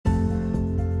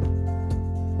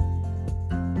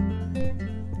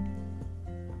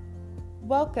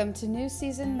Welcome to New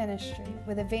Season Ministry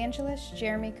with Evangelist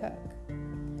Jeremy Cook.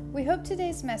 We hope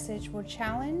today's message will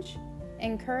challenge,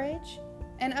 encourage,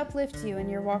 and uplift you in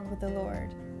your walk with the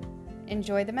Lord.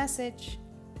 Enjoy the message.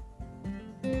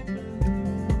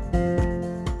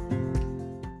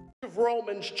 Of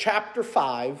Romans chapter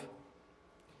 5.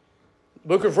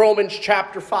 Book of Romans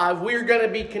chapter 5. We're going to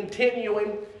be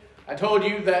continuing. I told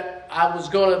you that I was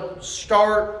going to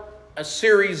start a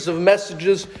series of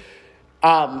messages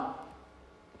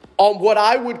on what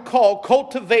I would call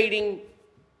cultivating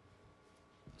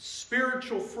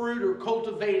spiritual fruit, or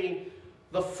cultivating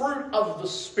the fruit of the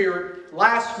Spirit.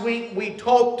 Last week we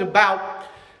talked about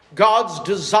God's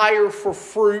desire for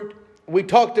fruit. We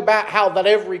talked about how that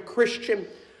every Christian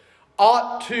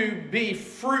ought to be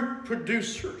fruit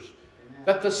producers. Amen.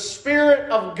 That the Spirit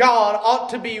of God ought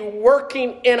to be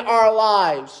working in our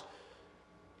lives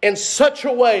in such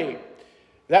a way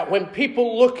that when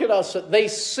people look at us, that they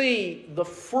see the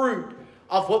fruit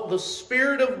of what the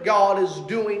Spirit of God is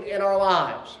doing in our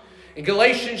lives. In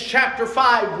Galatians chapter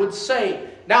 5 would say,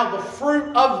 now the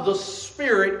fruit of the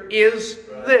Spirit is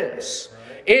this.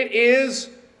 It is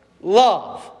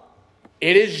love.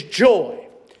 It is joy.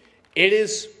 It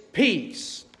is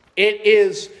peace. It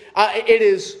is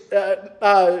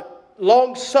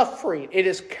long-suffering. It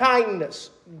is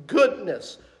kindness,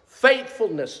 goodness,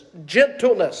 faithfulness,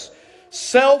 gentleness,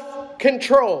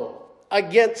 self-control.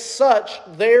 Against such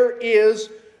there is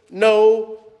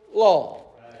no law.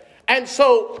 And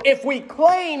so if we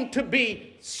claim to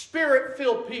be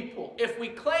Spirit-filled people, if we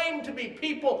claim to be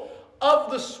people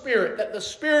of the Spirit, that the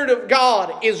Spirit of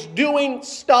God is doing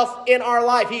stuff in our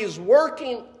life, He is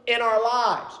working in our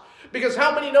lives. Because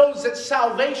how many knows that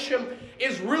salvation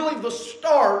is really the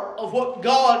start of what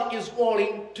God is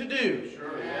wanting to do?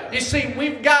 Sure, yeah. You see,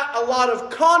 we've got a lot of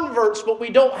converts, but we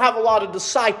don't have a lot of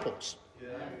disciples.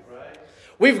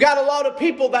 We've got a lot of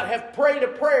people that have prayed a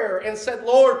prayer and said,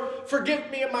 Lord,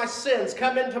 forgive me of my sins.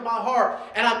 Come into my heart.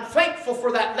 And I'm thankful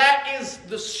for that. That is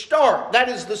the start. That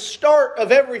is the start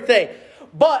of everything.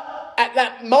 But at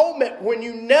that moment when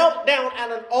you knelt down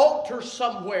at an altar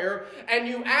somewhere and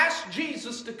you asked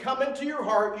Jesus to come into your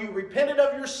heart, you repented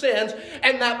of your sins,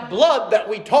 and that blood that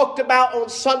we talked about on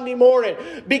Sunday morning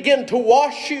began to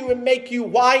wash you and make you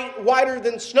whiter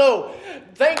than snow.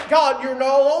 Thank God you're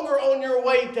no longer on your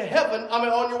way to heaven.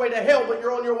 On your way to hell, but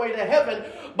you're on your way to heaven.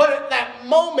 But at that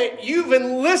moment, you've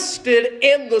enlisted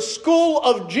in the school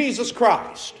of Jesus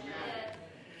Christ.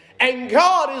 And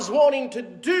God is wanting to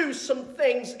do some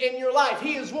things in your life.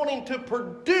 He is wanting to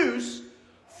produce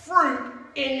fruit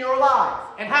in your life.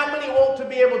 And how many want to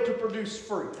be able to produce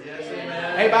fruit? Yes,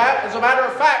 amen. Amen. As a matter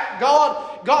of fact,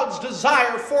 God's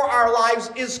desire for our lives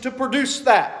is to produce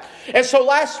that. And so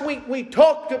last week we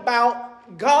talked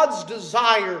about God's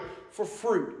desire for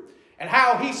fruit and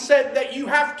how He said that you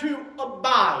have to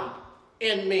abide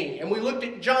in me. And we looked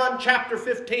at John chapter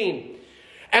 15.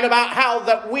 And about how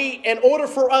that we, in order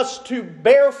for us to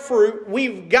bear fruit,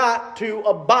 we've got to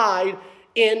abide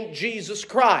in Jesus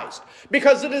Christ.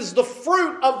 Because it is the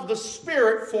fruit of the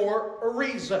Spirit for a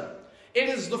reason. It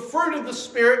is the fruit of the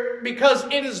Spirit because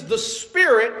it is the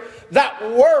Spirit that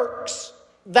works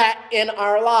that in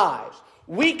our lives.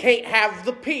 We can't have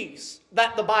the peace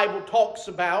that the Bible talks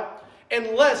about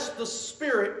unless the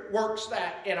Spirit works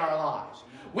that in our lives.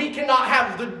 We cannot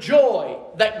have the joy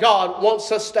that God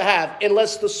wants us to have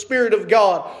unless the Spirit of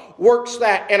God works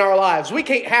that in our lives. We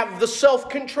can't have the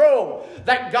self-control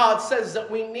that God says that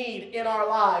we need in our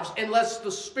lives unless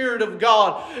the Spirit of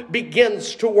God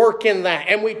begins to work in that.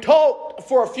 And we talked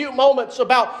for a few moments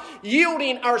about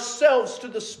yielding ourselves to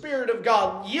the Spirit of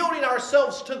God, yielding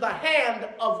ourselves to the hand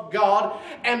of God,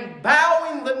 and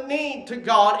bowing the knee to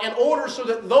God in order so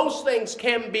that those things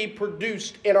can be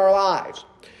produced in our lives.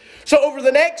 So over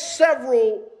the next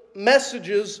several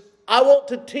messages, I want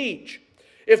to teach,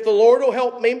 if the Lord will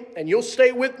help me, and you'll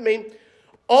stay with me,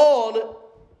 on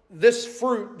this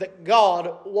fruit that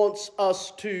God wants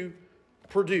us to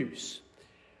produce.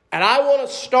 And I want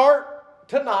to start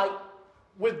tonight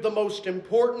with the most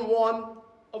important one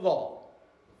of all.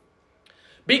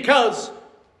 Because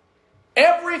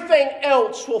everything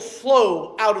else will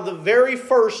flow out of the very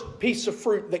first piece of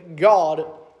fruit that God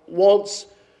wants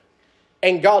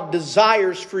and God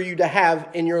desires for you to have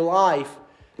in your life,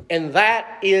 and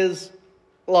that is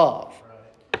love.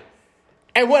 Right.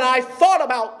 And when I thought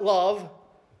about love,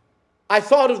 I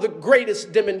thought of the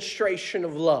greatest demonstration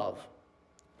of love.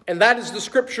 And that is the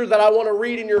scripture that I want to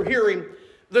read in your hearing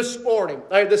this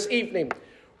evening.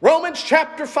 Romans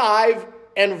chapter 5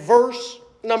 and verse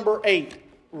number 8.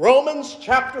 Romans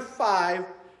chapter 5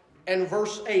 and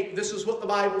verse 8. This is what the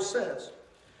Bible says.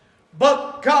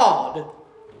 But God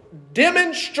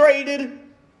demonstrated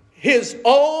His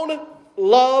own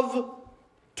love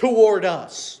toward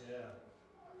us.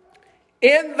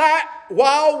 In that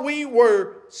while we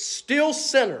were still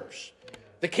sinners,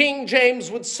 the King James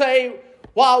would say,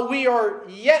 while we are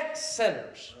yet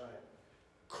sinners,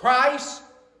 Christ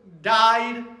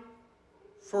died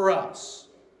for us.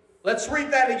 Let's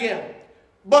read that again.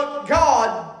 But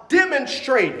God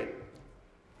demonstrated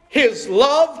His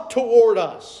love toward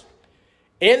us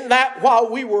in that while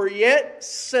we were yet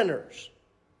sinners,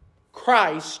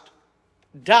 Christ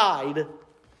died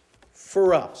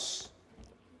for us.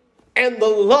 And the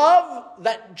love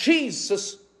that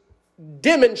Jesus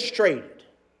demonstrated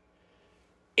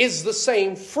is the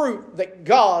same fruit that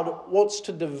God wants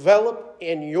to develop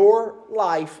in your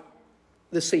life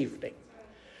this evening.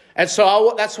 And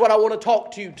so that's what I want to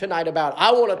talk to you tonight about.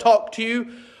 I want to talk to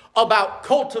you about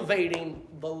cultivating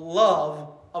the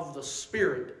love of the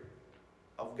Spirit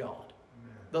of God.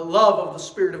 The love of the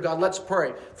Spirit of God. Let's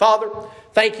pray. Father,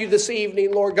 thank you this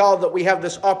evening, Lord God, that we have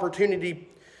this opportunity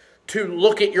to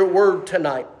look at your word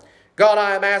tonight. God,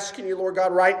 I am asking you, Lord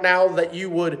God, right now that you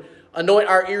would anoint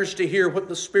our ears to hear what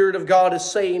the Spirit of God is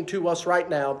saying to us right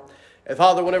now. And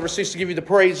Father, we'll never cease to give you the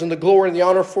praise and the glory and the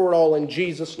honor for it all. In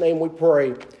Jesus' name we pray.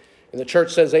 And the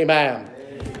church says amen,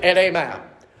 and amen.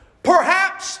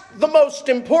 Perhaps the most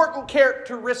important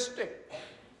characteristic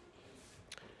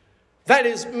that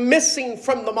is missing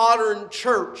from the modern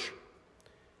church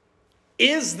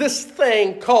is this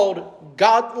thing called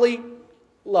godly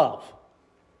love.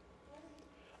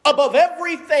 Above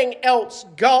everything else,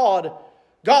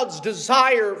 God's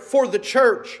desire for the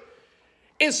church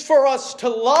is for us to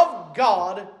love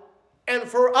God and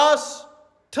for us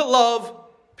to love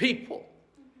people.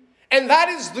 And that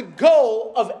is the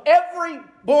goal of every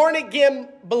born-again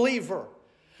believer.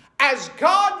 As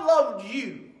God loved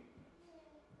you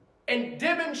and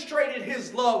demonstrated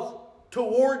His love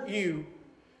toward you,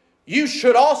 you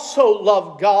should also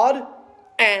love God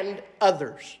and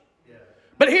others.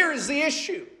 But here is the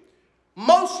issue.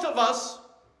 Most of us,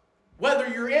 whether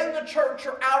you're in the church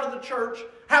or out of the church,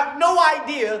 have no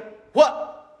idea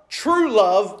what true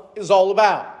love is all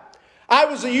about. I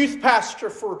was a youth pastor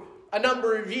for a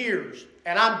number of years,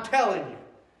 and I'm telling you,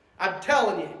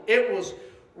 it was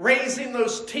raising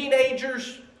those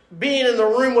teenagers, being in the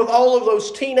room with all of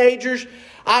those teenagers.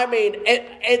 I mean,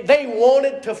 and they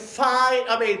wanted to find,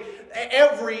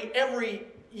 every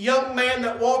young man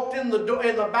that walked in the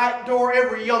back door,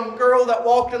 every young girl that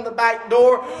walked in the back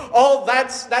door, oh,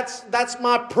 that's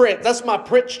my prince. That's my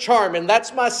Prince Charming.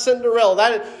 That's my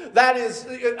Cinderella.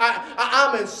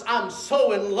 I'm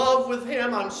so in love with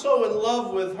him. I'm so in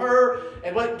love with her.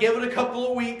 And give it a couple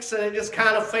of weeks, and it just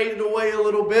kind of faded away a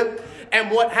little bit, and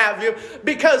what have you.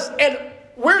 And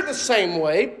we're the same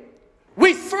way.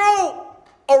 We throw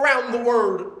around the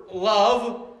word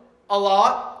love a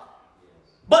lot.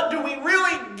 But do we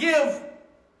really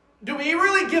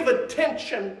give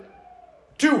attention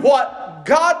to what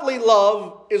godly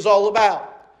love is all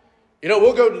about? You know,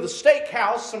 we'll go to the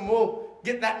steakhouse and we'll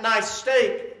get that nice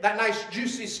steak, that nice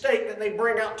juicy steak that they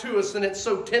bring out to us, and it's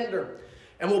so tender.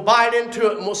 And we'll bite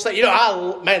into it and we'll say, I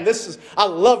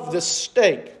love this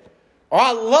steak. Or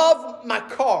I love my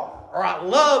car. Or I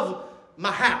love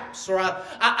my house. Or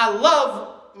I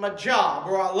love my job,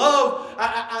 or I love,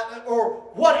 or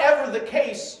whatever the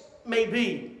case may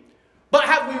be. But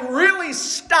have we really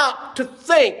stopped to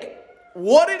think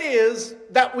what it is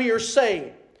that we are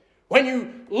saying? When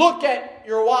you look at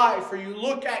your wife, or you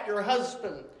look at your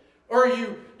husband, or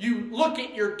you look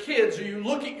at your kids, or you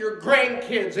look at your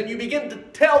grandkids, and you begin to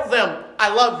tell them,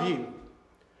 I love you.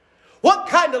 What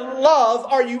kind of love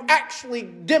are you actually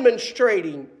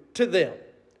demonstrating to them?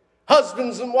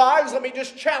 Husbands and wives, let me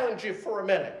just challenge you for a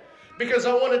minute. Because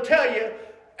I want to tell you,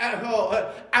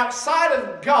 outside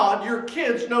of God, your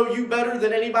kids know you better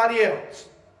than anybody else.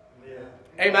 Yeah.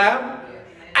 Amen? Yeah.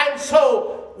 And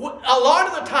so, a lot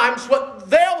of the times, what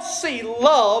they'll see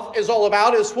love is all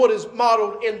about is what is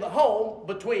modeled in the home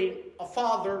between a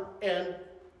father and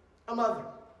a mother.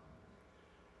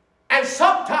 And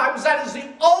sometimes that is the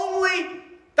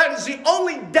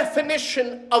only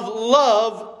definition of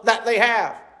love that they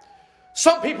have.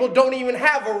 Some people don't even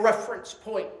have a reference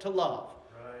point to love.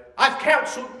 Right. I've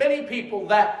counseled many people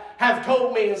that have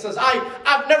told me and says,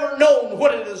 I've never known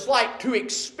what it is like to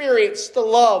experience the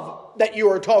love that you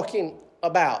are talking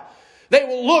about. They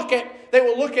will look at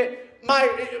my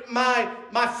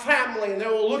family, and they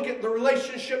will look at the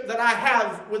relationship that I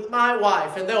have with my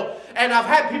wife, and I've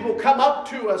had people come up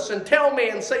to us and tell me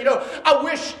and say, I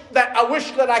wish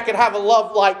that I could have a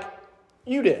love like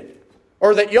you did,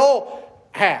 or that y'all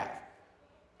have.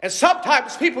 And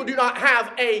sometimes people do not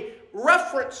have a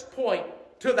reference point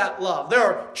to that love. There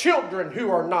are children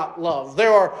who are not loved.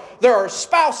 There are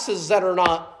spouses that are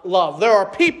not loved. There are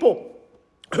people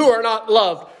who are not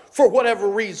loved for whatever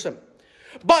reason.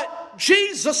 But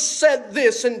Jesus said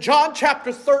this in John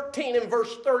chapter 13 and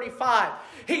verse 35.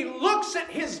 He looks at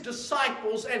his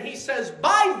disciples and he says,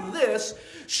 "By this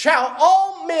shall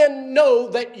all men know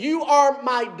that you are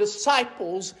my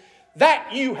disciples,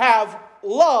 that you have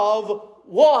love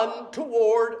one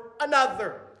toward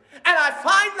another." And I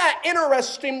find that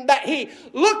interesting that he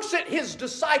looks at his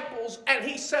disciples and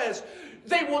he says,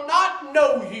 they will not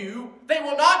know you. They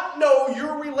will not know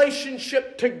your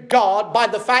relationship to God by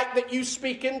the fact that you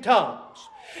speak in tongues.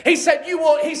 He said they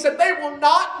will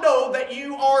not know that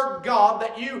you are God,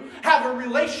 that you have a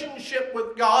relationship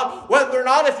with God, whether or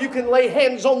not if you can lay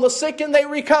hands on the sick and they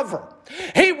recover.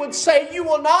 He would say they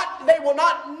will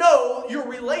not know your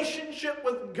relationship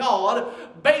with God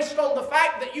based on the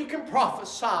fact that you can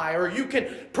prophesy or you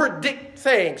can predict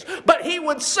things. But he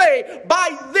would say,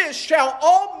 "By this shall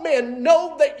all men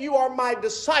know that you are my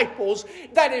disciples,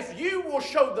 that if you will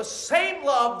show the same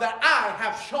love that I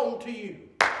have shown to you."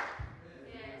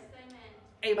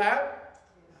 Amen.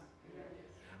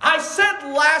 I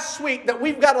said last week that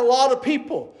we've got a lot of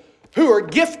people who are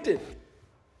gifted,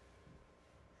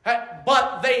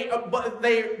 but they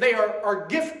are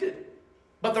gifted,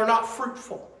 but they're not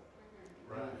fruitful.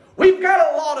 Right. We've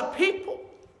got a lot of people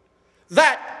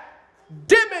that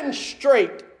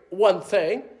demonstrate one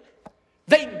thing.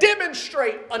 They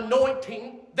demonstrate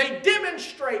anointing. They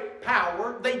demonstrate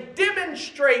power. They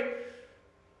demonstrate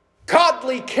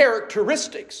godly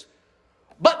characteristics.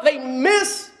 But they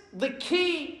miss the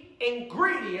key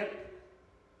ingredient,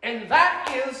 and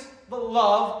that is the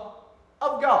love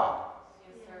of God.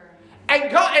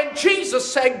 Yes, sir. And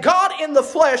Jesus said, God in the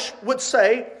flesh would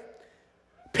say,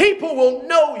 people will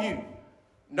know you,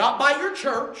 not by your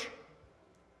church,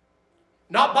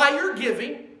 not by your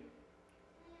giving,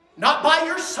 not by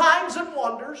your signs and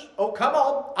wonders. Oh, come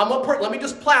on. Let me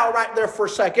just plow right there for a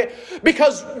second.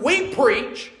 Because we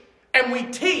preach and we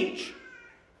teach.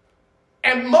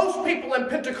 And most people in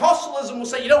Pentecostalism will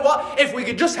say, you know what? If we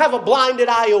could just have a blinded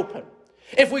eye open.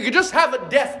 If we could just have a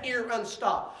deaf ear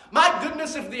unstopped. My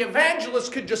goodness, if the evangelists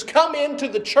could just come into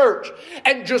the church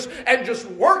and just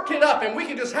work it up. And we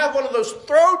could just have one of those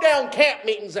throw-down camp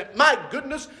meetings that, my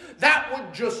goodness, that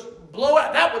would just blow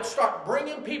out. That would start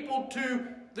bringing people to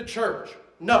the church.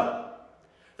 No.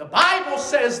 The Bible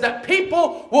says that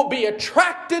people will be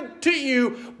attracted to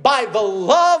you by the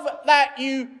love that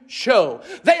you show.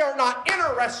 They are not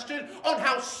interested on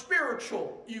how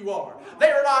spiritual you are.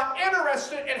 They are not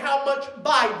interested in how much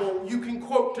Bible you can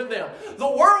quote to them. The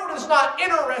world is not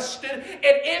interested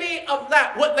in any of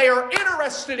that. What they are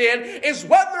interested in is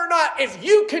whether or not if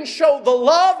you can show the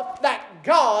love that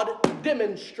God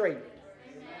demonstrated.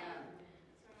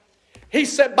 He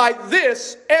said, by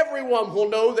this, everyone will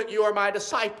know that you are my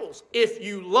disciples, if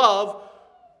you love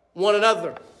one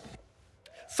another.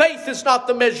 Faith is not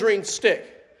the measuring stick.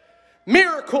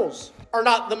 Miracles are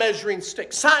not the measuring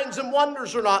stick. Signs and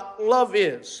wonders are not. Love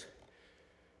is.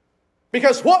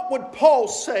 Because what would Paul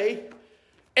say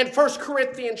in 1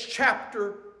 Corinthians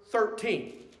chapter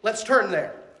 13? Let's turn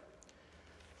there.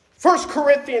 1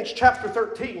 Corinthians chapter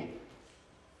 13.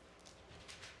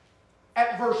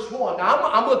 At verse 1.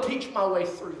 Now, I'm going to teach my way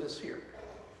through this here.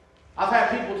 I've had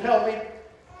people tell me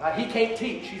he can't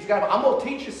teach. I'm going to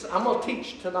teach you. I'm going to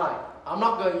teach tonight. I'm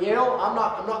not going to yell. I'm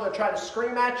not going to try to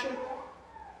scream at you.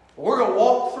 We're going to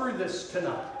walk through this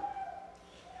tonight.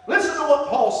 Listen to what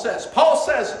Paul says. Paul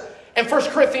says in 1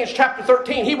 Corinthians chapter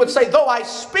 13, he would say, though I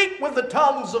speak with the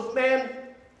tongues of men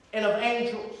and of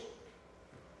angels,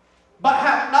 but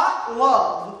have not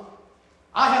love,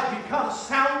 I have become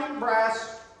sounding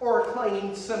brass or a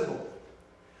clanging cymbal.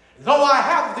 Though I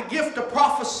have the gift of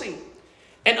prophecy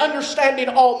and understanding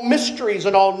all mysteries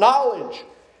and all knowledge,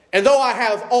 and though I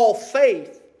have all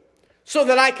faith so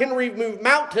that I can remove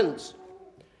mountains,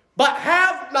 but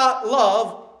have not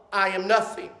love, I am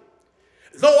nothing.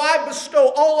 Though I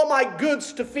bestow all of my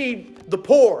goods to feed the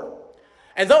poor,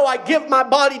 and though I give my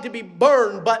body to be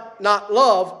burned but not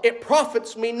love, it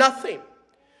profits me nothing.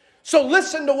 So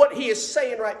listen to what he is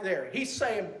saying right there. He's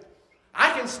saying,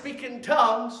 I can speak in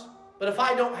tongues, but if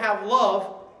I don't have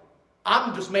love,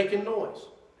 I'm just making noise.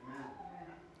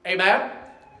 Amen?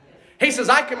 He says,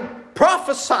 I can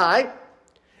prophesy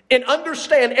and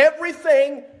understand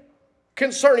everything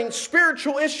concerning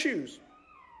spiritual issues.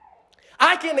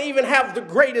 I can even have the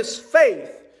greatest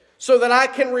faith so that I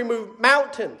can remove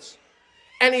mountains.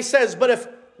 And he says,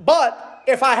 but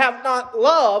if I have not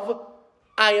love,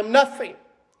 I am nothing.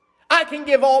 I can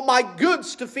give all my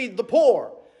goods to feed the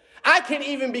poor. I can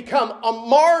even become a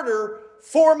martyr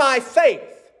for my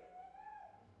faith.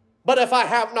 But if I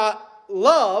have not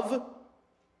love,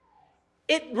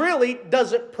 it really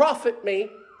doesn't profit me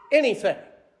anything.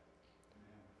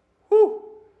 Whew.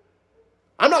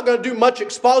 I'm not going to do much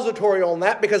expository on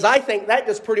that because I think that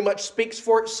just pretty much speaks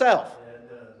for itself. Yeah, it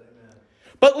does. Amen.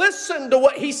 But listen to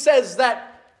what he says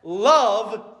that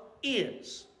love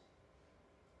is.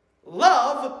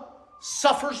 Love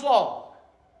suffers long.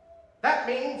 That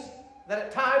means that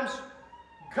at times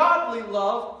godly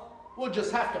love will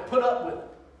just have to put up with it.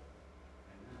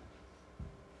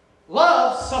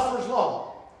 Love suffers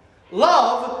long.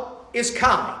 Love is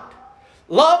kind.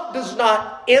 Love does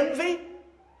not envy.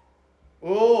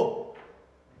 Oh,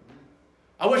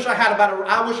 I wish I had about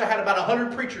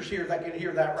 100 preachers here that could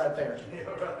hear that right there.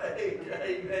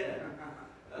 Amen.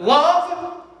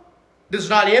 Love does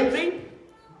not envy.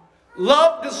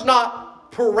 Love does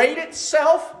not parade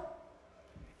itself.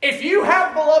 If you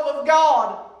have the love of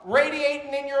God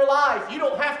radiating in your life, you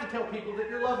don't have to tell people that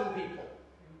you're loving people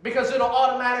because it'll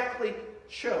automatically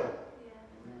show.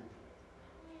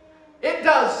 It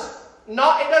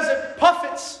doesn't puff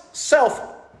itself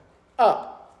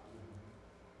up.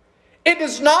 It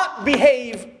does not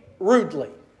behave rudely.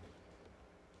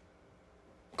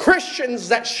 Christians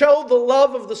that show the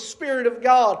love of the Spirit of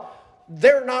God,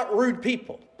 they're not rude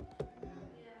people.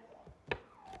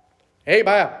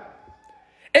 Amen.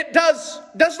 It does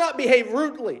not behave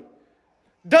rudely.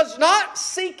 Does not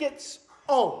seek its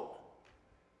own.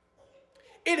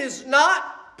 It is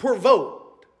not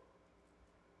provoked.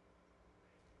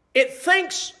 It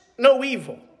thinks no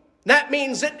evil. That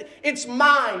means its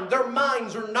mind, their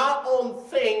minds are not on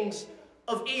things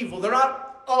of evil. They're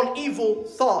not on evil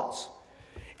thoughts.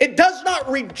 It does not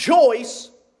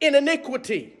rejoice in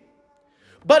iniquity,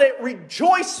 but it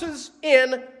rejoices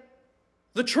in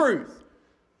the truth.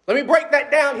 Let me break that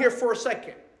down here for a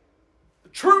second. The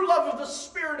true love of the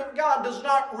Spirit of God does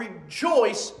not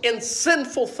rejoice in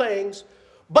sinful things,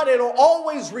 but it'll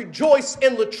always rejoice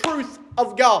in the truth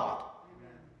of God.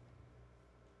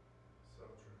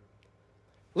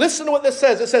 Listen to what this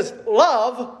says. It says,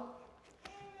 love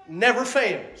never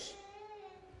fails.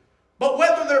 But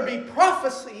whether there be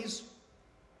prophecies,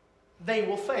 they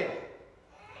will fail.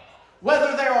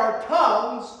 Whether there are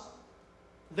tongues,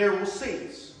 there will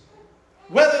cease.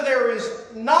 Whether there is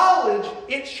knowledge,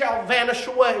 it shall vanish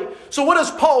away. So what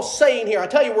is Paul saying here? I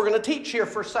tell you, we're going to teach here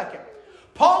for a second.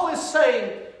 Paul is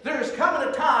saying there is coming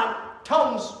a time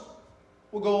tongues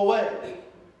will go away.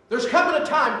 There's coming a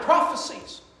time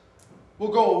prophecies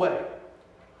will go away.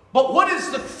 But what is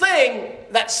the thing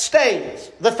that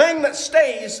stays? The thing that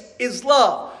stays is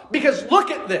love. Because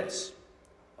look at this.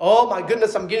 Oh my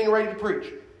goodness, I'm getting ready to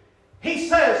preach. He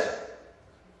says,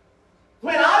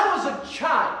 when I was a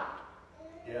child,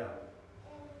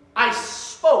 I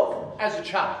spoke as a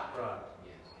child. Right.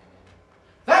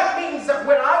 That means that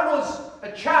when I was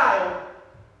a child,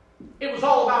 it was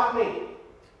all about me.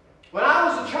 When I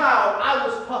was a child, I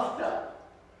was puffed up.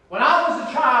 When I was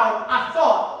a child, I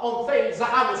thought on things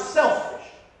that I was selfish.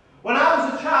 When I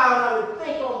was a child, I would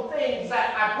think on things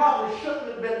that I probably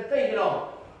shouldn't have been thinking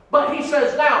on. But he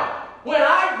says, now, when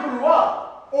I grew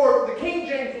up, or the King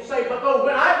James will say, but though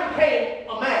when I became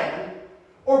a man,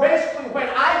 or basically when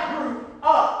I grew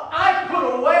up, I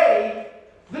put away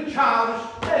the childish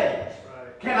things.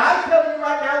 Right. Can I tell you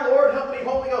right now, Lord, help me,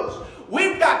 Holy Ghost.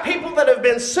 We've got people that have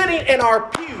been sitting in our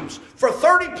pews for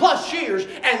 30 plus years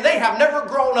and they have never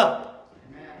grown up.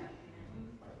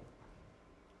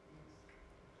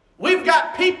 We've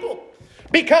got people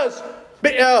because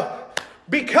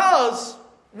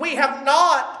we have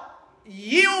not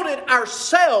yielded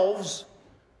ourselves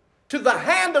to the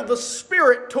hand of the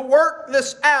Spirit to work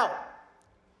this out.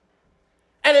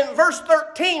 And in verse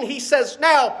 13 he says,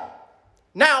 Now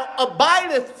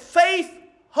abideth faith,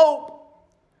 hope,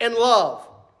 and love.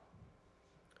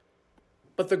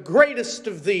 But the greatest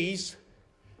of these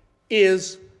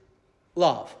is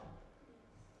love.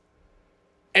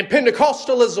 And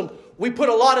Pentecostalism, we put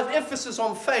a lot of emphasis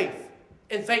on faith,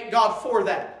 and thank God for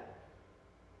that.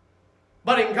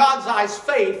 But in God's eyes,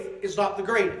 faith is not the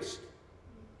greatest.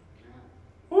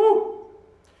 Woo.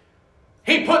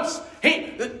 He puts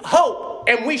hope,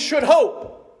 and we should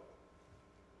hope.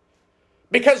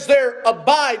 Because there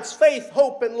abides faith,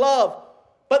 hope, and love.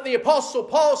 But the Apostle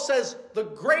Paul says the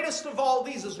greatest of all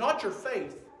these is not your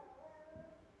faith.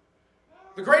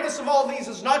 The greatest of all these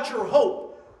is not your hope.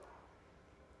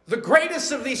 The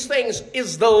greatest of these things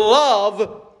is the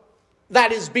love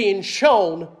that is being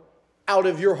shown out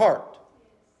of your heart.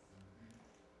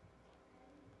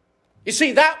 You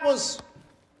see, that was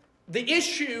the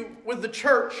issue with the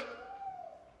church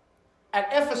at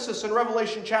Ephesus in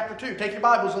Revelation chapter 2. Take your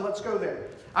Bibles and let's go there.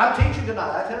 I'm teaching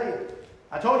tonight, I tell you.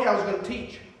 I told you I was going to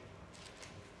teach.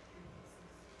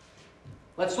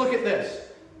 Let's look at this.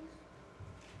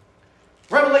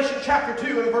 Revelation chapter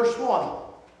 2 and verse 1.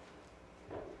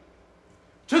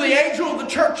 To the angel of the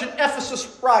church in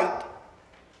Ephesus write,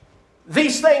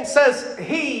 these things says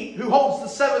he who holds the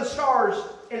 7 stars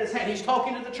in his hand. He's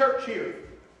talking to the church here.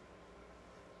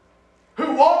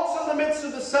 Who walks in the midst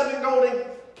of the 7 golden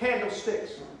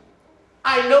candlesticks.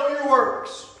 I know your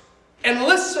works. And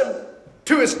listen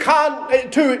to his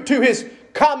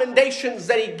commendations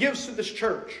that he gives to this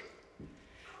church.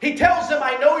 He tells them,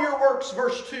 I know your works,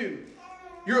 verse 2.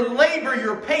 Your labor,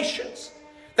 your patience.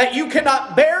 That you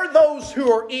cannot bear those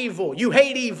who are evil. You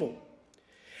hate evil.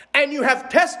 And you have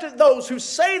tested those who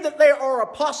say that they are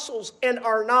apostles and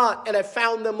are not, and have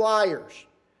found them liars.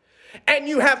 And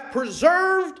you have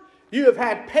preserved, you have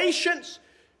had patience,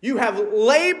 you have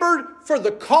labored for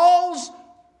the cause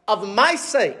of my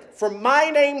sake, for my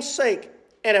name's sake,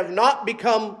 and have not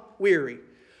become weary.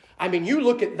 I mean, you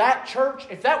look at that church,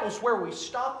 if that was where we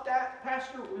stopped at,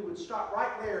 Pastor, we would stop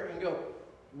right there and go,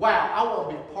 wow, I want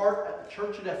to be a part at the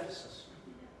church at Ephesus.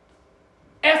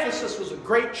 Ephesus was a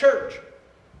great church.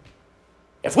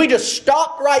 If we just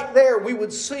stopped right there, we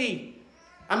would see,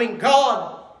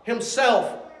 God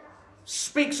Himself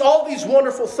speaks all these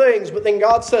wonderful things, but then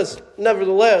God says,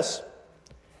 nevertheless,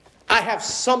 I have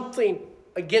something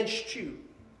against you.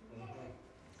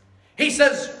 He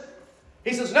says,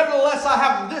 nevertheless, I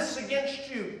have this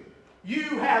against you.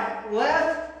 You have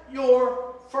left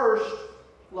your first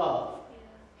love.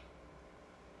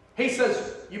 He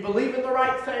says, you believe in the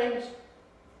right things.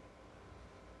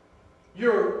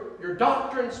 Your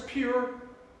doctrine's pure.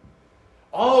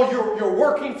 Oh, you're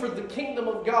working for the kingdom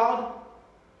of God.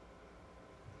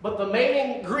 But the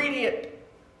main ingredient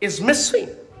is missing.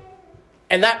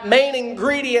 And that main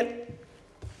ingredient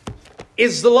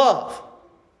is the love.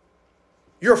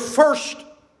 Your first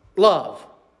love.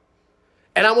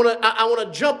 And I want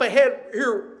to jump ahead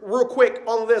here real quick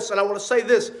on this. And I want to say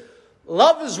this.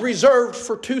 Love is reserved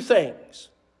for 2 things.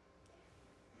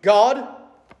 God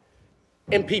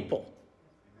and people.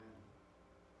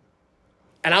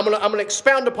 And I'm going to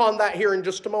expound upon that here in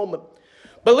just a moment.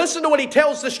 But listen to what he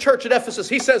tells this church at Ephesus.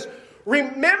 He says,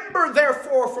 remember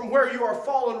therefore from where you are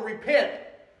fallen, repent.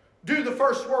 Do the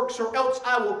first works, or else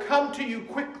I will come to you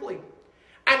quickly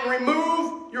and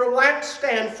remove your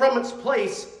lampstand from its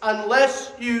place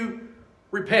unless you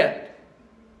repent.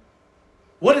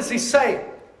 What is he saying?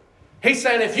 He's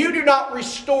saying, if you do not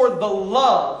restore the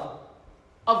love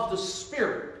of the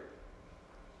Spirit,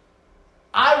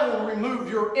 I will remove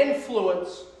your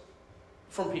influence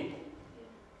from people.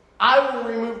 I will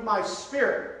remove my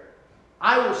Spirit.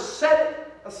 I will set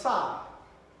it aside.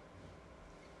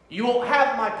 You won't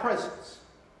have my presence.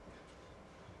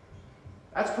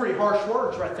 That's pretty harsh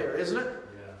words right there, isn't it?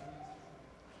 Yeah.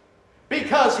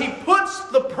 Because he puts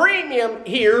the premium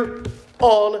here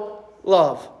on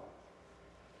love.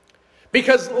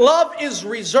 Because love is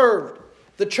reserved.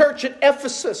 The church at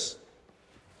Ephesus,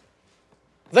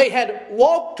 they had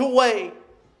walked away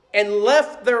and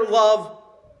left their love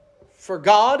for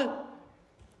God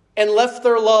and left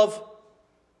their love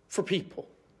for people.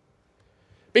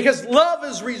 Because love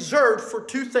is reserved for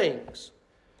 2 things.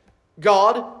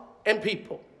 God and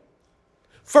people.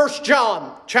 1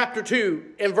 John chapter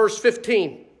 2 and verse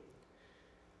 15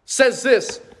 says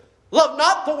this, love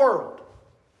not the world,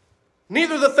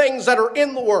 neither the things that are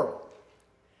in the world.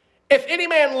 If any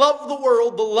man love the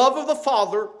world, the love of the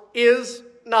Father is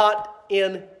not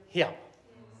in him.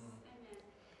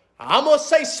 I'm going to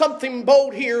say something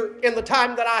bold here in the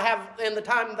time that I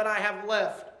have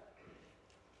left.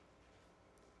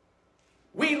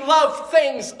 We love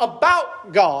things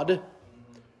about God.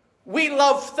 We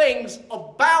love things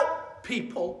about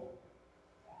people.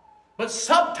 But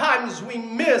sometimes we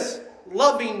miss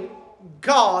loving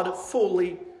God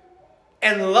fully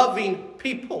and loving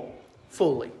people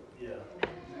fully. Yeah.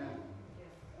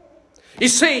 You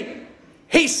see,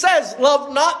 he says,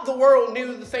 love not the world,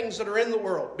 neither the things that are in the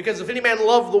world. Because if any man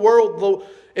love the world,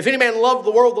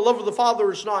 the love of the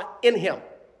Father is not in him.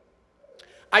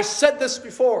 I said this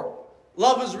before.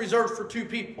 Love is reserved for 2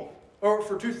 people, or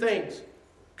for 2 things.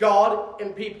 God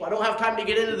and people. I don't have time to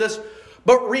get into this,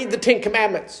 but read the 10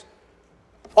 Commandments.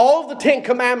 All of the 10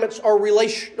 Commandments are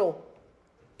relational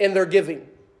in their giving.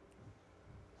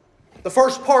 The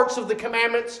first parts of the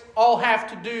commandments all have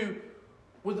to do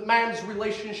with man's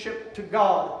relationship to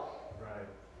God. Right.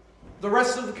 The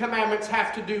rest of the commandments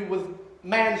have to do with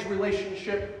man's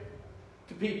relationship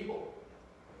to people.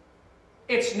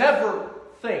 It's never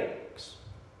things.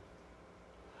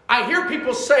 I hear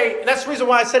people say, that's the reason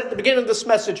why I said at the beginning of this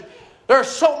message, there are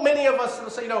so many of us that will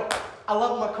say, I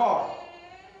love my car.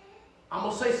 I'm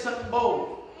going to say something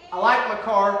bold. I like my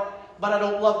car, but I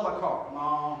don't love my car.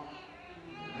 No.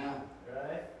 Yeah.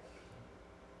 Right.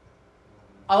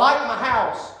 I like my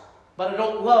house, but I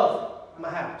don't love my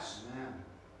house.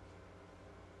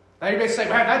 Now you may say,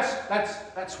 man,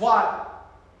 that's why.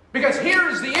 Because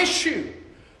here's the issue.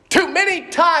 Too many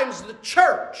times the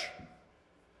church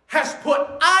has put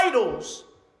idols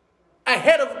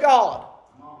ahead of God.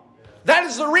 That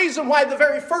is the reason why the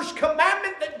very first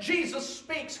commandment that Jesus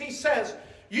speaks, He says,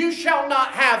 you shall not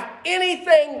have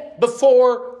anything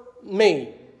before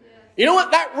me. You know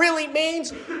what that really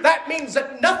means? That means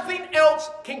that nothing else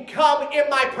can come in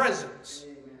my presence.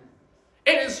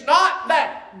 It is not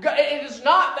that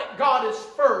God is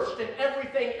first and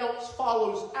everything else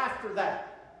follows after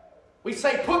that. We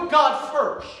say put God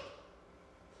first.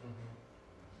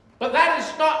 But that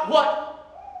is not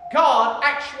what God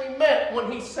actually meant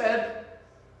when He said,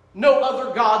 no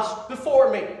other gods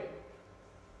before me.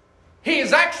 He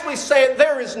is actually saying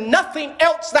there is nothing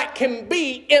else that can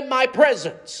be in my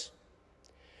presence.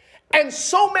 And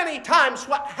so many times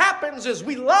what happens is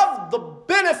we love the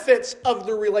benefits of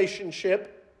the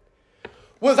relationship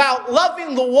without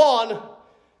loving the one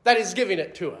that is giving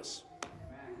it to us.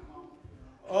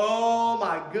 Oh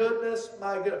my goodness,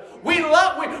 my goodness. We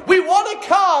want to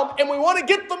come and we want to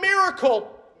get the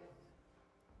miracle.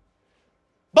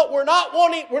 But we're not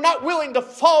willing to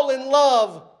fall in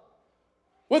love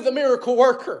with the miracle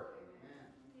worker.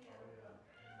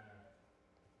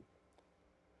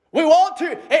 We want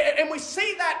to, and we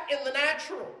see that in the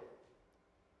natural.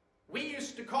 We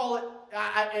used to call it,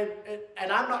 and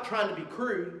I'm not trying to be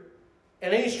crude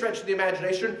in any stretch of the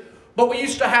imagination, but we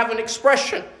used to have an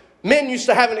expression. Men used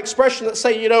to have an expression that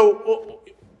say,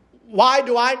 why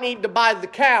do I need to buy the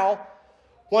cow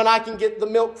when I can get the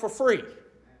milk for free?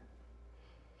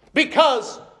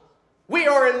 Because we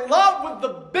are in love with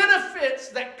the benefits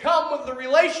that come with the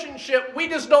relationship. We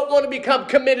just don't want to become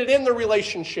committed in the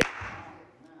relationship.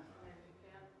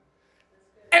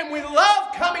 And we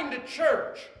love coming to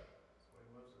church.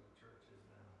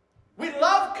 We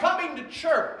love coming to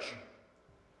church.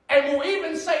 And we'll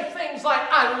even say things like,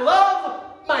 I love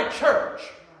my church.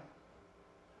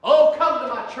 Oh, come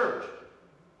to my church.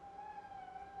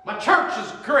 My church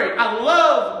is great. I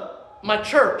love my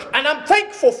church. And I'm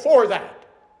thankful for that.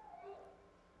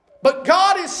 But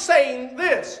God is saying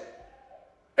this.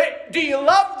 Hey, do you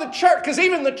love the church? Because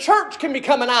even the church can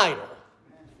become an idol.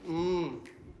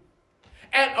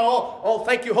 And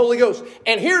thank you, Holy Ghost.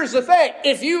 And here's the thing.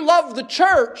 If you love the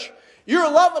church, you're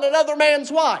loving another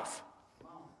man's wife.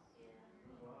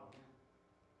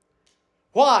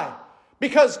 Why?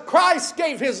 Because Christ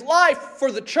gave His life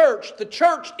for the church. The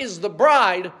church is the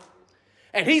bride.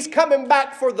 And He's coming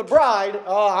back for the bride.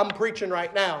 Oh, I'm preaching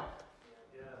right now.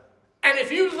 And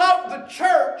if you love the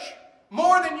church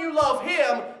more than you love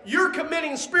Him, you're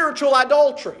committing spiritual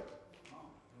adultery.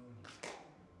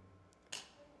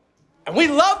 And we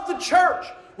love the church.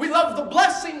 We love the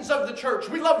blessings of the church.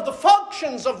 We love the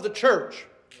functions of the church.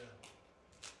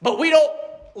 But we don't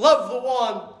love the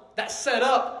one that set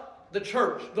up the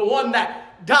church. The one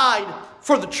that died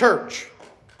for the church.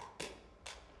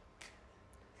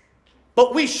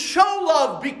 But we show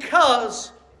love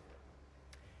because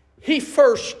He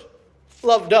first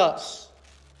loved us.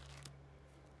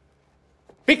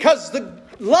 Because the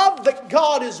love that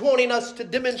God is wanting us to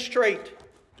demonstrate,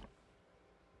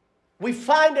 we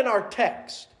find in our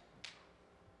text.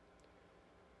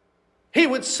 He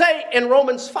would say in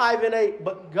Romans 5 and 8,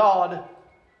 but God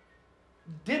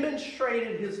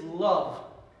demonstrated His love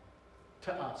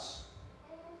to us,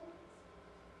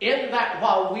 in that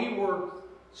while we were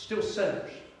still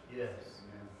sinners, Yes.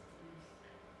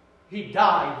 He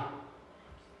died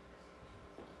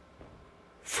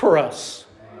for us.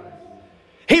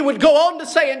 He would go on to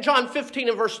say in John 15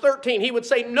 and verse 13, He would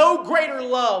say, no greater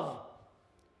love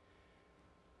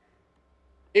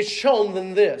is shown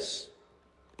than this,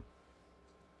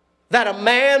 that a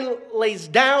man lays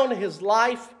down his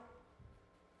life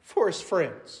for his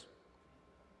friends.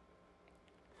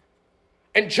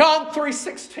 And John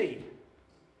 3:16,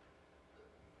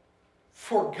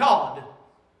 for God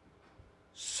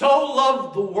so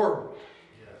loved the world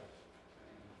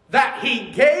that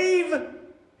He gave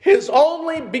His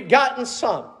only begotten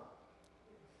Son,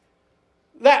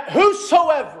 that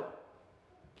whosoever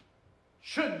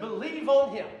should believe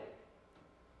on Him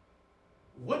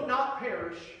would not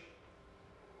perish,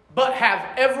 but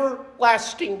have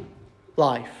everlasting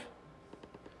life.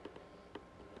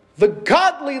 The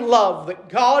godly love that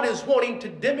God is wanting to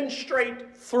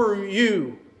demonstrate through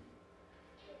you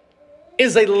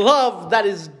is a love that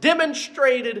is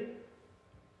demonstrated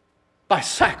by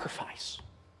sacrifice.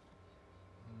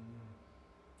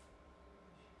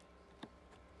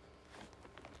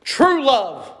 True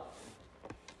love,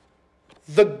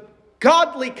 the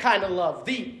godly kind of love,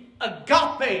 the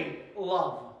agape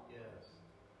love,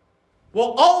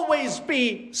 will always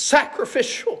be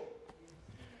sacrificial.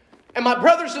 And my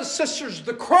brothers and sisters,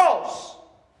 the cross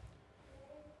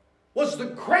was the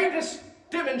greatest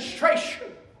demonstration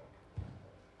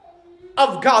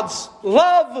of God's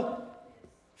love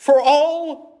for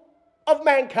all of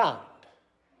mankind.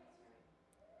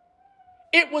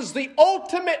 It was the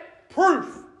ultimate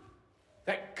proof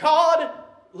that God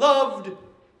loved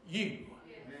you.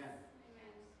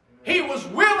 He was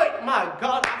willing. My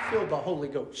God, I feel the Holy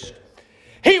Ghost.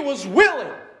 He was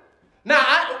willing.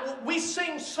 Now, we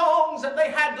sing songs that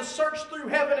they had to search through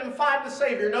heaven and find the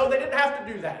Savior. No, they didn't have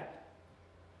to do that.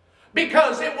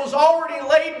 Because it was already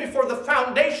laid before the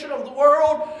foundation of the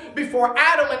world, before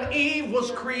Adam and Eve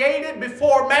was created,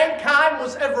 before mankind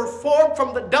was ever formed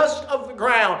from the dust of the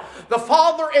ground. The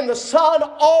Father and the Son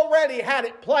already had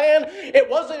it planned. It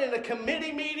wasn't in a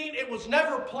committee meeting. It was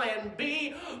never plan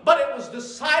B, but it was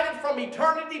decided from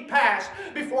eternity past,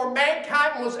 before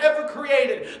mankind was ever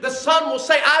created. The Son will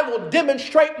say, I will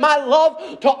demonstrate my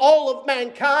love to all of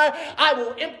mankind. I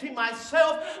will empty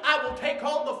myself. I will take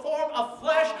on the form of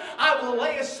flesh. I will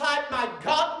lay aside my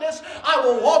godness. I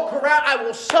will walk around. I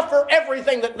will suffer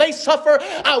everything that they suffer.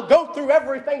 I'll go through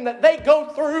everything that they go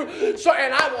through.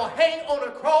 And I will hang on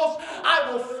a cross.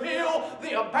 I will feel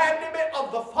the abandonment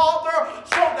of the Father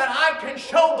so that I can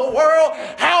show the world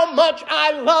how much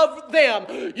I love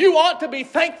them. You ought to be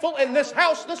thankful in this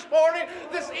house this morning,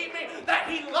 this evening, that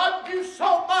He loved you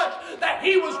so much that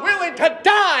He was willing to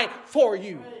die for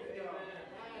you.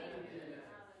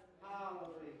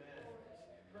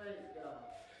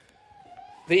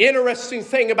 The interesting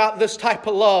thing about this type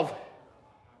of love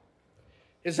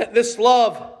is that this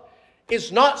love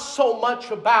is not so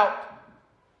much about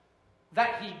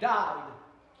that He died,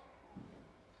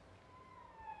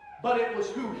 but it was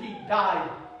who He died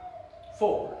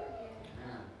for.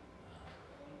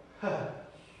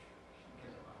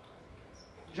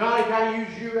 Johnny, can I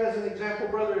use you as an example,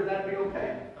 brother? Would that be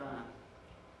okay?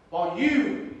 While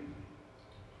you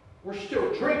were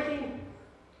still drinking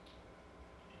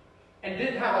and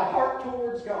didn't have a heart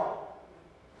towards God,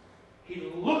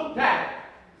 He looked at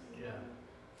it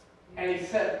and He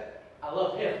said, I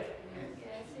love Him.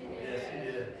 Yes, He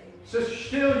did. Sister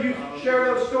Still, you share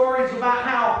those stories about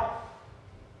how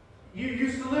you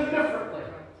used to live differently.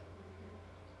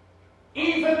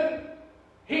 Even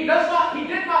He did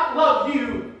not love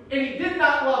you, and He did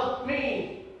not love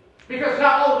me because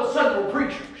now all of a sudden we're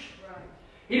preachers.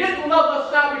 He didn't love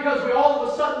us now because all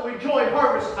of a sudden we joined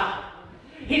Harvest Time.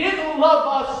 He didn't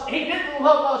love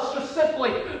us just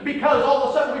simply because all of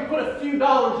a sudden we put a few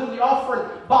dollars in the offering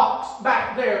box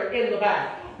back there in the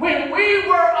back. When we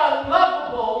were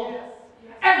unlovable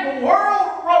and the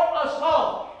world wrote us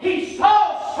off, He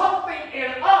saw something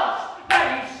in us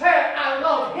that He said, I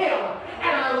love him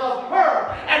and I love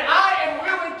her, and I am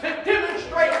willing to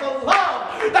demonstrate the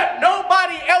love that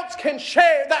nobody else can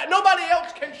share, that nobody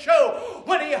else can show.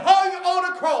 When He hung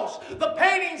on a cross, the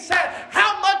painting said,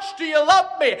 how much do you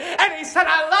love me? And He said,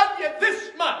 I love you this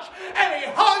much. And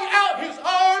He hung out His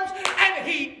arms and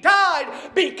He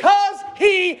died because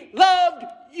He loved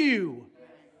you.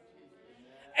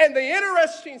 And the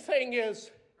interesting thing is,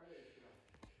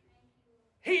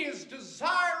 He is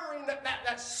desiring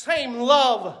that same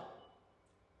love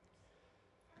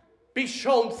be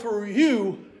shown through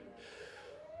you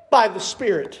by the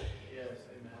Spirit. Yes,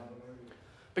 amen.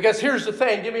 Because here's the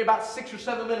thing. Give me about 6 or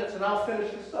 7 minutes and I'll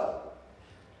finish this up.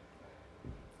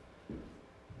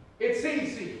 It's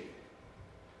easy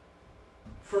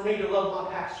for me to love my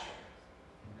pastor.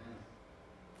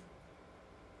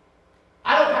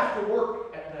 I don't have to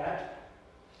work at that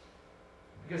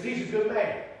because he's a good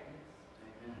man.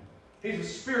 He's a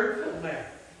Spirit-filled man.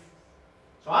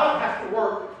 So I don't have to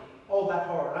work all that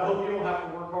hard. I hope you don't have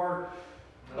to work hard.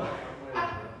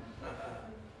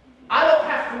 I don't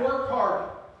have to work hard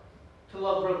to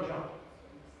love Brother John.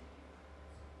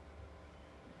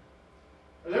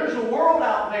 There's a world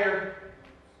out there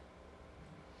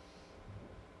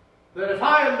that if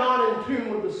I am not in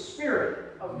tune with the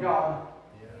Spirit of God,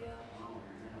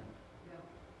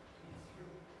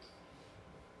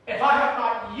 if I have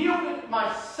not yielded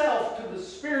myself to the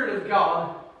Spirit of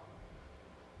God,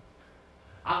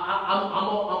 I'm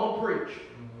going to preach.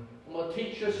 I'm going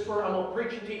to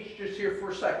preach and teach just here for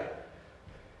a second.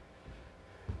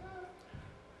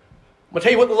 I'm going to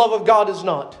tell you what the love of God is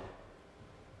not.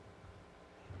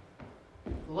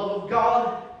 The love of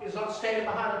God is not standing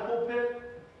behind a pulpit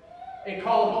and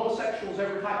calling homosexuals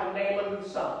every type of name under the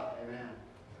sun. Amen.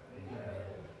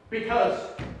 Because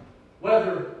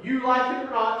whether you like it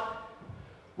or not,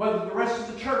 whether the rest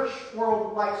of the church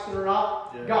world likes it or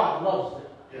not, God loves them.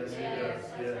 Yes, He does.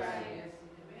 Yes.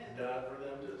 He died for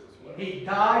them just as well. He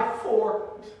died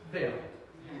for them.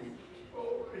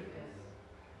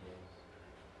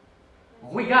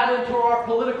 When we got into our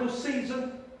political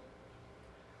season,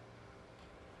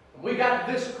 we got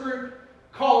this group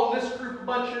calling this group a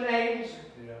bunch of names.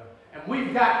 Yeah. And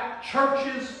we've got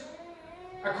churches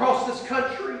across this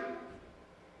country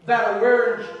that are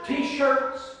wearing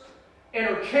t-shirts and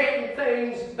are chanting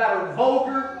things that are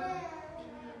vulgar.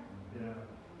 Yeah.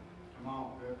 Come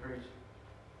on, good preach.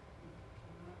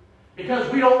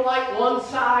 Because we don't like one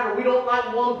side or we don't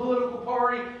like one political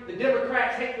party. The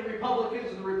Democrats hate the Republicans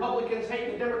and the Republicans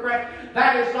hate the Democrats.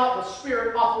 That is not the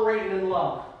Spirit operating in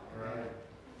love. Right.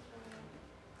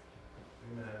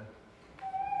 Amen.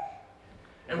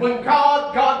 And when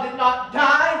God did not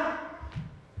die,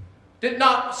 did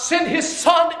not send His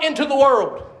Son into the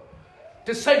world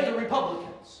to save the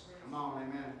Republicans. Come on,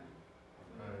 amen.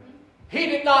 Right. He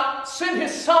did not send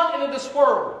His Son into this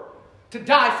world to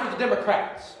die for the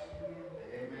Democrats.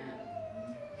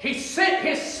 Amen. He sent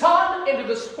His Son into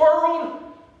this world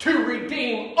to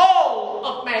redeem all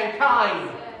of mankind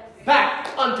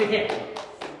back unto Him.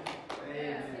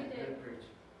 Amen. Good preach.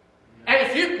 And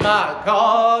if you, my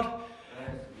God,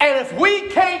 and if we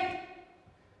can't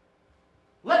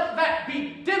let that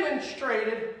be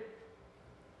demonstrated,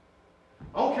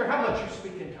 I don't care how much you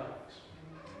speak in tongues.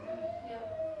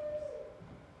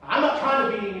 I'm not trying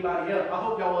to beat anybody up. I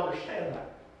hope y'all understand that.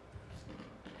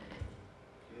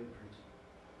 Good preach.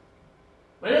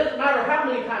 But it doesn't matter how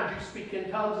many times you speak in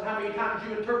tongues and how many times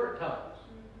you interpret tongues.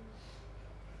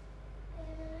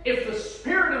 If the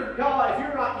Spirit of God, if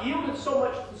you're not yielded so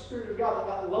much to the Spirit of God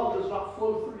that love does not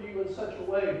flow through you in such a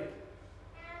way,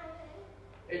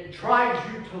 it drives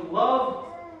you to love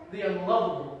the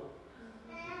unlovable.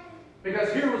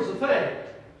 Because here was the thing.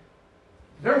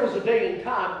 There was a day and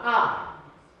time I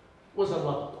was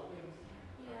unlovable.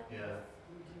 Yeah.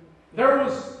 There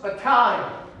was a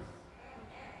time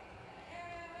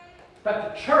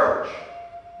that the church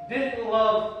didn't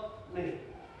love me.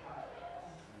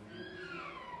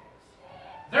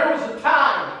 There was a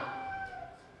time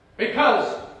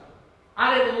because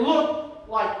I didn't look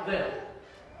like them.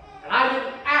 And I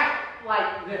didn't act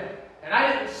like them. And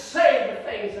I didn't say the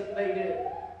things that they did.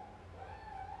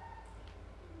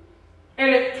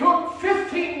 And it took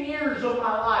 15 years of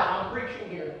my life, I'm preaching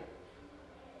here,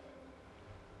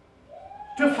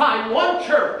 to find one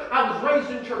church. I was raised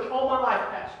in church all my life,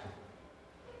 Pastor.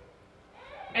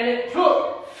 And it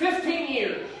took 15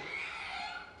 years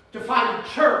to find a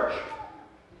church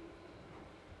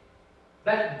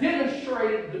that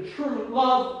demonstrated the true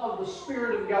love of the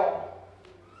Spirit of God.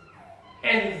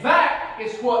 And that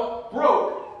is what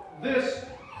broke this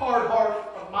hard heart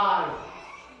of mine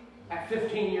at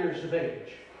 15 years of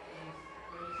age.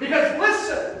 Because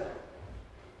listen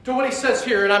to what he says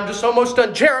here, and I'm just almost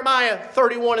done. Jeremiah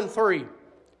 31:3.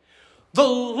 The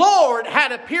Lord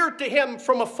had appeared to him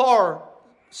from afar,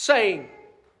 saying,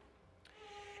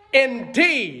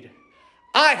 indeed,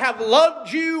 I have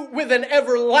loved you with an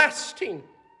everlasting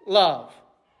love.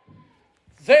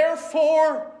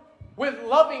 Therefore, with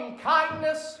loving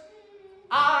kindness,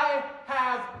 I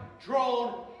have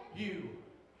drawn you.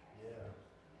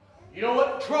 You know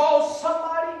what draws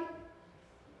somebody?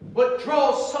 What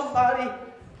draws somebody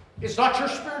is not your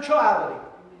spirituality.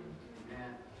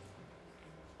 Amen.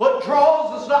 What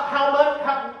draws is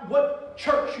not what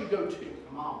church you go to.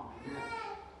 Come on. Yeah.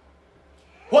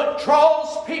 What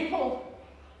draws people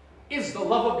is the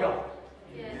love of God.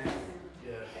 Yes.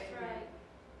 Yes. That's right.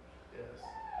 Yes.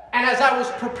 And as I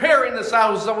was preparing this, I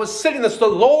was sitting this, the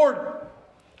Lord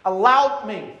allowed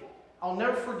me. I'll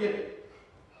never forget it.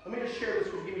 Let me just share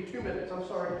this with you. Give me 2 minutes. I'm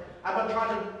sorry. I've been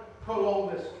trying to prolong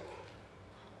this.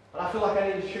 But I feel like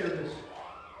I need to share this.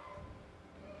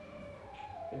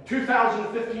 In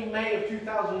 2015, May of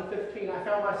 2015, I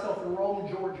found myself in Rome,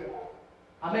 Georgia.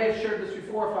 I may have shared this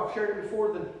before. If I've shared it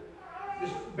before, then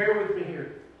just bear with me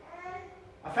here.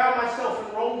 I found myself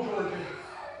in Rome, Georgia,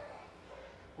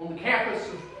 on the campus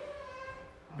of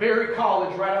Berry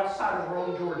College, right outside of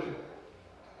Rome, Georgia.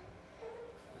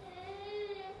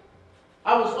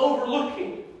 I was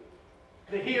overlooking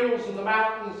the hills and the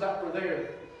mountains that were there.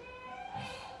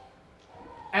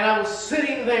 And I was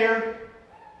sitting there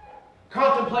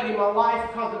contemplating my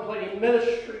life, contemplating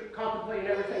ministry, contemplating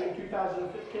everything in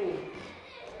 2015.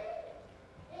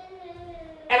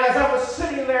 And as I was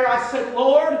sitting there, I said,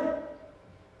 Lord,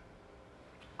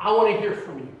 I want to hear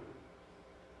from you.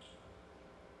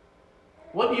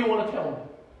 What do you want to tell me?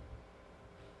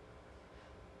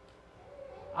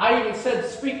 I even said,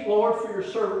 speak, Lord, for your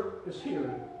servant is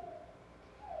hearing.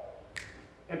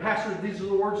 And Pastor, these are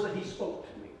the words that he spoke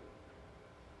to me.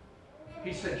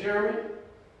 He said, Jeremy,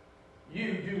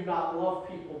 you do not love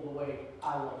people the way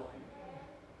I love people.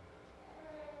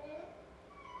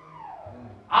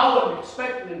 I wasn't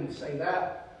expecting him to say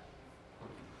that.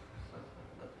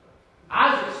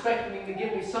 I was expecting him to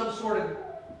give me some sort of,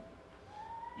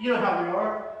 you know how we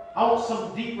are. I want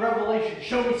some deep revelation.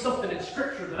 Show me something in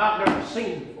Scripture that I've never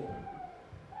seen before.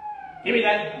 Give me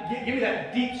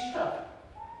that deep stuff.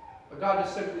 But God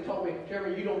just simply told me,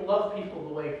 Jeremy, you don't love people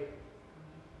the way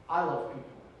I love people.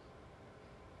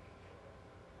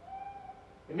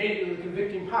 Immediately the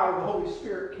convicting power of the Holy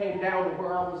Spirit came down to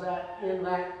where I was at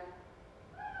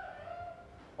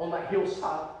on that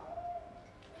hillside.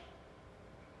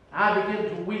 I began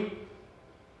to weep.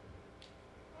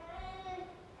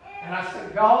 And I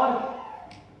said, God,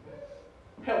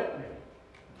 help me.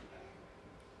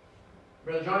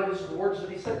 Brother Johnny, this is the words that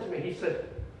he said to me. He said,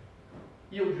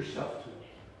 yield yourself to me.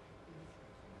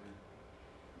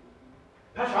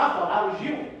 Pastor, I thought I was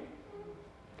you.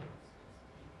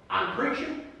 I'm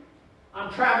preaching.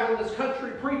 I'm traveling this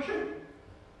country preaching.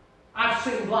 I've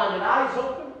seen blinded eyes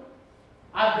open.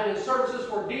 I've been in services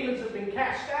where demons have been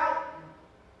cast out.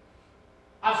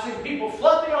 I've seen people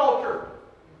flood the altar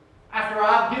after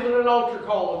I've given an altar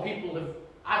call, and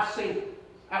I've seen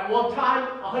at one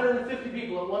time, 150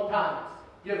 people at one time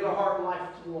give their heart and life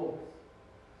to the Lord.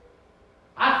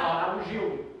 I thought I was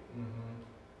yielding.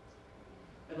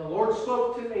 And the Lord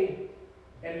spoke to me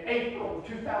in April of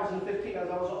 2015 as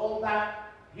I was on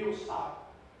that hillside.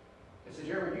 He said,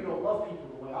 Jeremy, you don't love people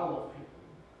the way I love people.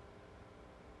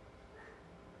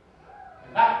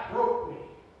 And that broke me.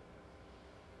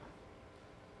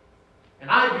 And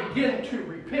I began to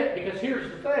repent, because here's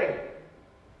the thing.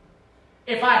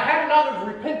 If I had not have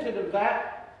repented of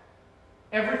that,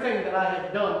 everything that I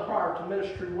had done prior to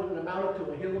ministry wouldn't have amounted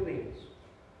to a hill of beans.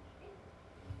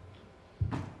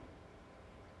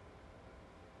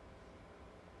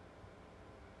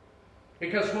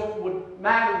 Because what would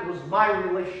matter was my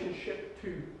relationship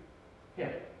to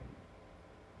Him.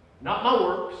 Not my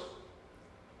works.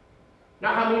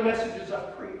 Not how many messages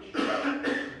I've preached.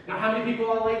 Not how many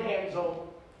people I laid hands on.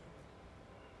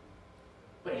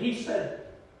 But He said,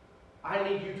 I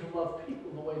need you to love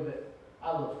people the way that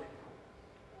I love people.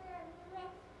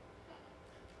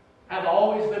 Have I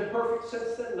always been perfect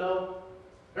since then? No.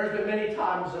 There's been many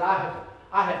times that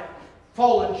I have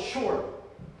fallen short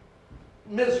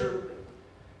miserably.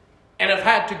 And I've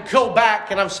had to go back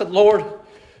and I've said, Lord,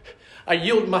 I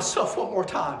yield myself one more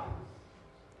time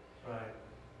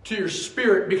to your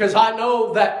Spirit, because I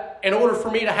know that in order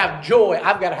for me to have joy,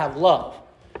 I've got to have love.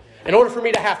 In order for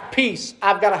me to have peace,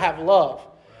 I've got to have love.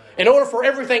 In order for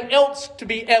everything else to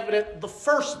be evident, the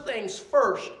first things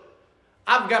first,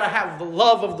 I've got to have the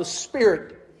love of the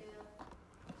Spirit.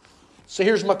 So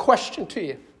here's my question to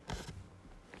you.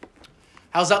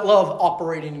 How's that love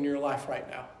operating in your life right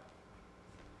now?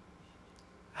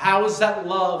 How is that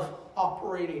love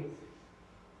operating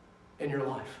in your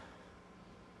life?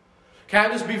 Can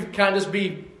I just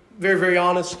be very, very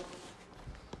honest?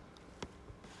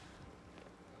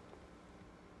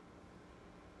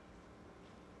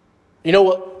 You know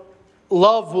what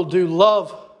love will do?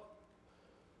 Love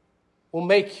will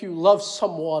make you love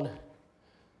someone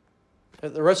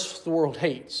that the rest of the world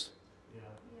hates. Yeah.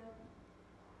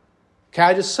 Can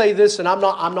I just say this? And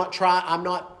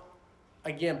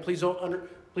again, please don't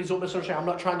misunderstand. I'm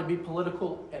not trying to be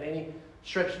political at any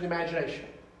stretch of the imagination.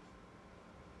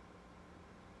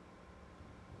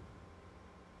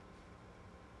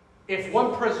 If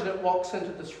one president walks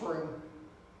into this room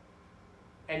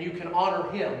and you can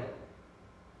honor him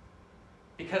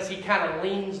because he kind of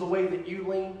leans the way that you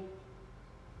lean,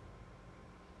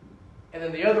 and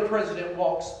then the other president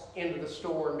walks into the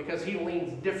store and because he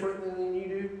leans differently than you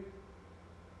do,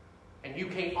 and you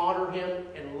can't honor him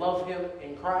and love him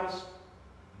in Christ,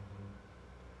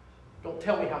 don't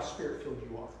tell me how Spirit-filled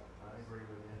you are. I agree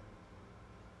with you.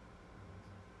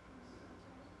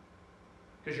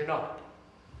 Because you're not.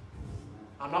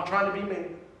 I'm not trying to be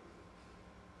mean.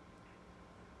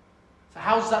 So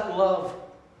how's that love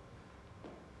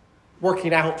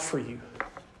working out for you?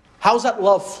 How's that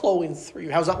love flowing through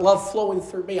you? How's that love flowing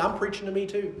through me? I'm preaching to me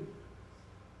too.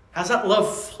 How's that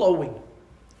love flowing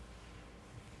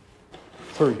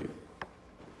through you?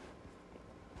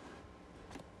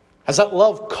 Has that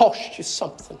love cost you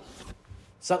something?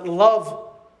 Has that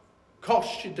love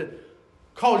cause you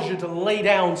to lay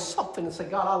down something and say,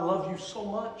 God, I love you so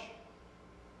much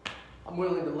I'm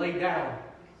willing to lay down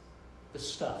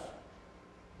this stuff.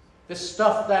 This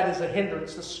stuff that is a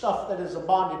hindrance, the stuff that is a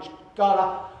bondage.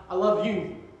 God, I love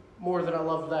you more than I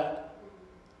love that.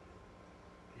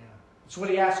 Yeah. That's what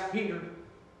he asked Peter.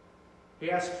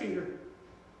 He asked Peter,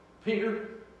 Peter,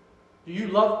 do you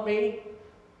love me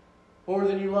more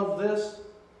than you love this?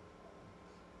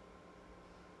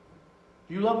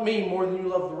 Do you love me more than you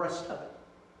love the rest of it?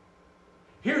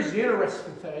 Here's the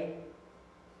interesting thing.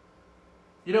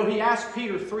 You know, he asked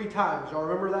Peter 3 times. Y'all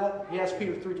remember that? He asked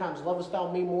Peter 3 times, lovest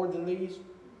thou me more than these?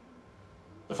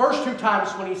 The first 2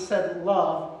 times when he said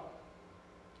love,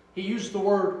 he used the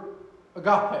word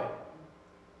agape.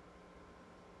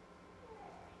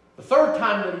 The third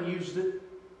time that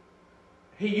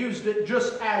he used it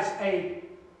just as a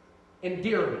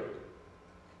endearment.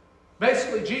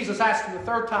 Basically, Jesus asked him the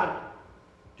third time,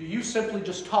 do you simply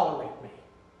just tolerate me?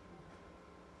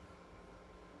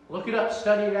 Look it up,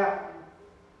 study it out.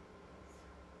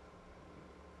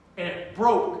 And it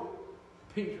broke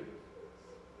Peter.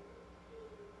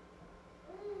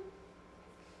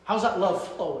 How's that love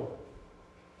flowing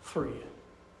through you?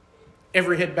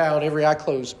 Every head bowed, every eye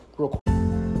closed, real quick.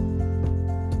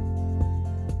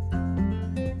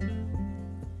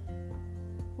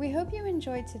 We hope you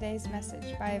enjoyed today's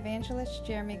message by Evangelist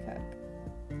Jeremy Cook.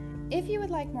 If you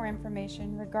would like more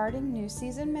information regarding New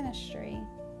Season Ministry,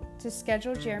 to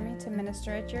schedule Jeremy to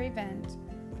minister at your event,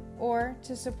 or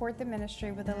to support the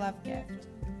ministry with a love gift,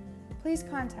 please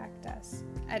contact us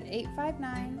at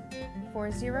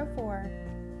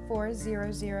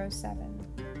 859-404-4007.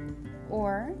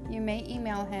 Or you may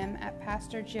email him at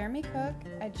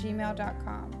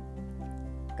pastorjeremycook@gmail.com.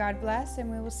 God bless,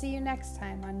 and we will see you next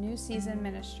time on New Season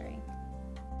Ministry.